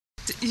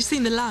you've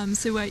seen the lambs,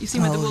 so you've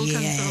seen where the wool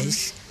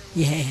comes from.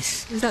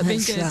 Yes, has that been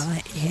good? That's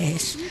right.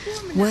 Yes.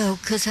 Well,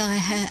 because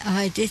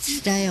I did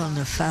stay on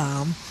the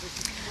farm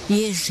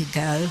years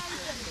ago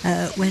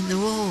when the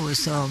war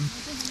was on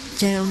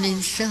down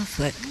in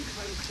Suffolk,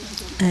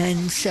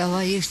 and so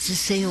I used to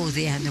see all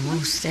the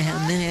animals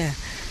down there.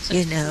 So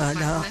you know, a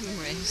lot.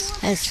 Memories.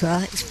 That's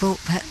right. It's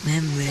brought back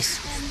memories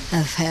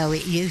of how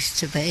it used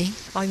to be.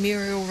 I'm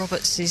Muriel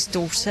Roberts'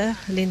 daughter,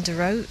 Linda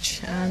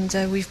Roach, and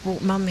we've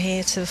brought Mum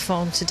here to the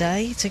farm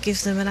today to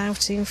give them an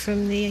outing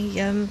from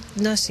the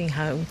nursing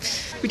home.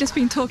 We've just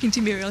been talking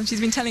to Muriel and she's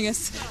been telling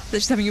us that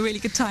she's having a really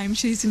good time.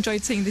 She's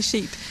enjoyed seeing the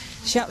sheep.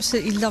 She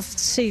absolutely loved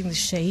seeing the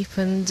sheep,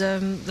 and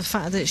the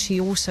fact that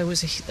she also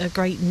was a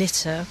great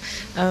knitter,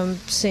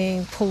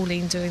 seeing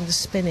Pauline doing the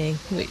spinning,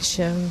 which,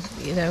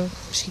 you know,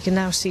 she can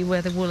now see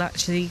where the wool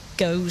actually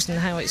goes and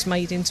how it's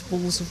made into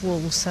balls of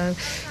wool. So,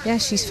 yeah,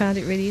 she's found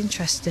it really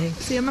interesting.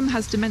 So your mum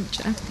has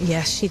dementia?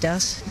 Yes, she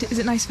does. Is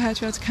it nice for her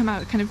to be able to come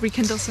out, kind of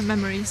rekindle some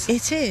memories?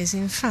 It is,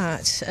 in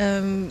fact.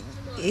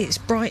 It's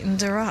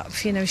brightened her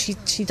up. You know, she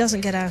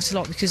doesn't get out a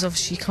lot because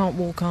obviously she can't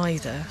walk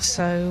either.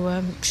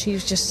 So she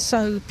was just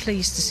so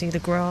pleased to see the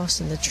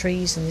grass and the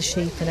trees and the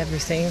sheep and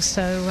everything.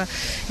 So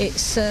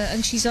it's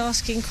and she's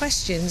asking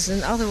questions,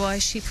 and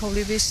otherwise she'd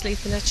probably be asleep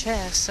in her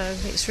chair. So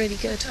it's really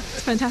good.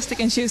 It's fantastic.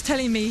 And she was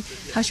telling me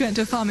how she went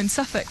to a farm in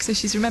Suffolk, so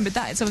she's remembered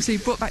that. It's obviously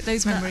brought back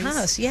those memories. It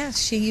has, yeah.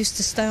 She used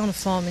to stay on a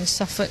farm in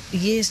Suffolk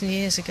years and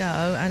years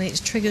ago, and it's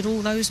triggered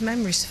all those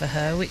memories for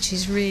her, which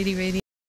is really, really